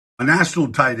On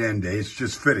National Tight End Day, it's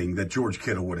just fitting that George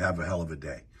Kittle would have a hell of a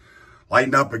day.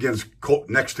 Lighting up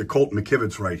next to Colt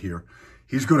McKivitz right here.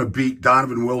 He's going to beat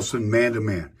Donovan Wilson man to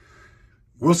man.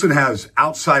 Wilson has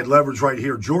outside leverage right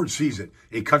here. George sees it.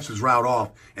 He cuts his route off,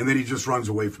 and then he just runs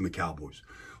away from the Cowboys.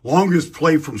 Longest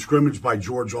play from scrimmage by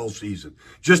George all season.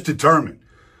 Just determined.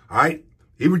 All right?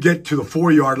 He would get to the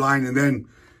 4-yard line, and then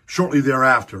shortly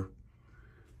thereafter,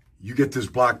 you get this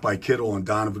block by Kittle and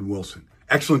Donovan Wilson.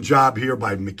 Excellent job here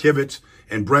by McKivitz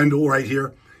and Brendel right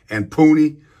here, and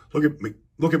Pooney. Look at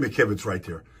McKivitz right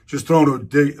there. Just throwing a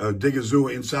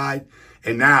Digazua inside,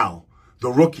 and now the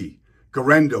rookie,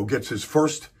 Garendo, gets his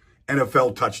first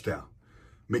NFL touchdown.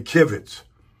 McKivitz,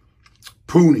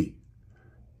 Pooney,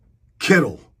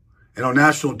 Kittle, and on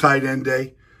National Tight End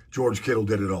Day, George Kittle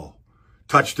did it all.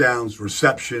 Touchdowns,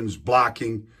 receptions,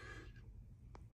 blocking.